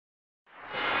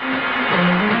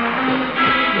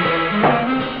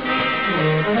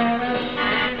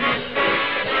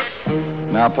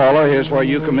Now, Paula, here's where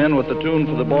you come in with the tune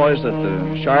for the boys at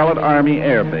the Charlotte Army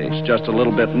Air Base, just a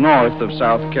little bit north of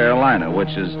South Carolina, which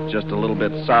is just a little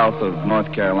bit south of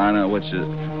North Carolina, which is,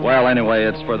 well, anyway,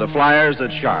 it's for the Flyers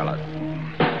at Charlotte.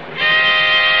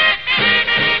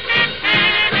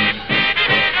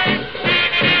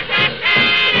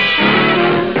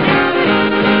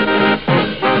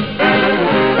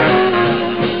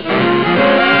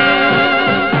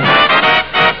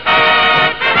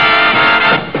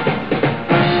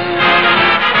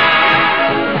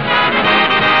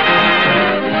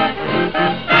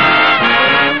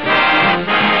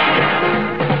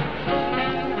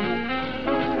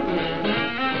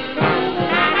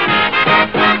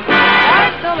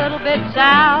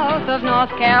 South of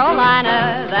North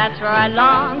Carolina, that's where I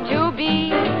long to be.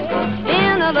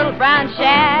 In a little brown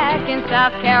shack in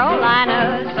South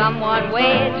Carolina, someone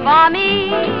waits for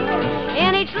me.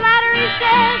 In each letter he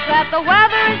says that the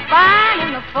weather is fine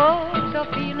and the folks are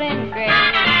feeling great,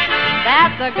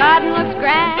 that the garden looks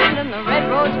grand and the red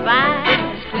rose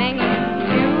vine is clinging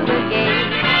to the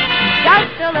gate.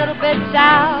 Just a little bit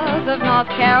south of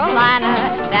North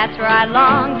Carolina, that's where I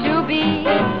long to be.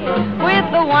 With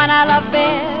the one I love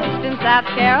best in South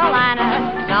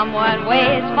Carolina, someone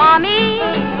waits for me.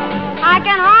 I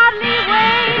can hardly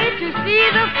wait to see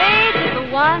the face of the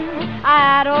one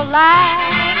I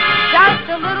idolize. Just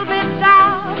a little bit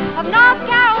south of North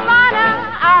Carolina,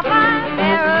 I'll find